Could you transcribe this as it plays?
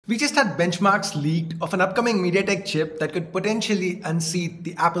We just had benchmarks leaked of an upcoming Mediatek chip that could potentially unseat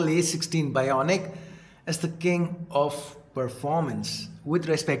the Apple A16 Bionic as the king of performance with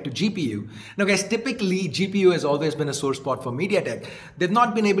respect to GPU. Now guys, typically GPU has always been a sore spot for Mediatek. They've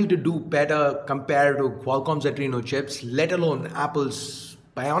not been able to do better compared to Qualcomm's Adreno chips, let alone Apple's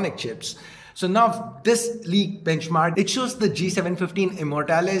Bionic chips. So now this leak benchmark, it shows the G715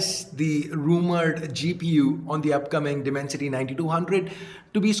 Immortalis, the rumored GPU on the upcoming Dimensity 9200,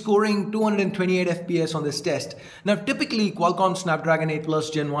 to be scoring 228 FPS on this test. Now typically Qualcomm Snapdragon 8 Plus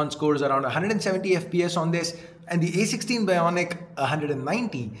Gen 1 scores around 170 FPS on this, and the A16 Bionic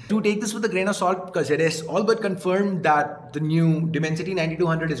 190. To take this with a grain of salt, because it is all but confirmed that the new Dimensity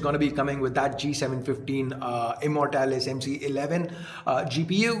 9200 is going to be coming with that G715 Immortalis MC11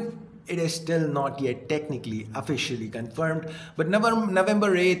 GPU. It is still not yet technically officially confirmed, but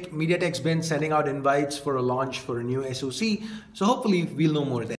November 8th, Mediatek's been sending out invites for a launch for a new SoC, so hopefully we'll know more then.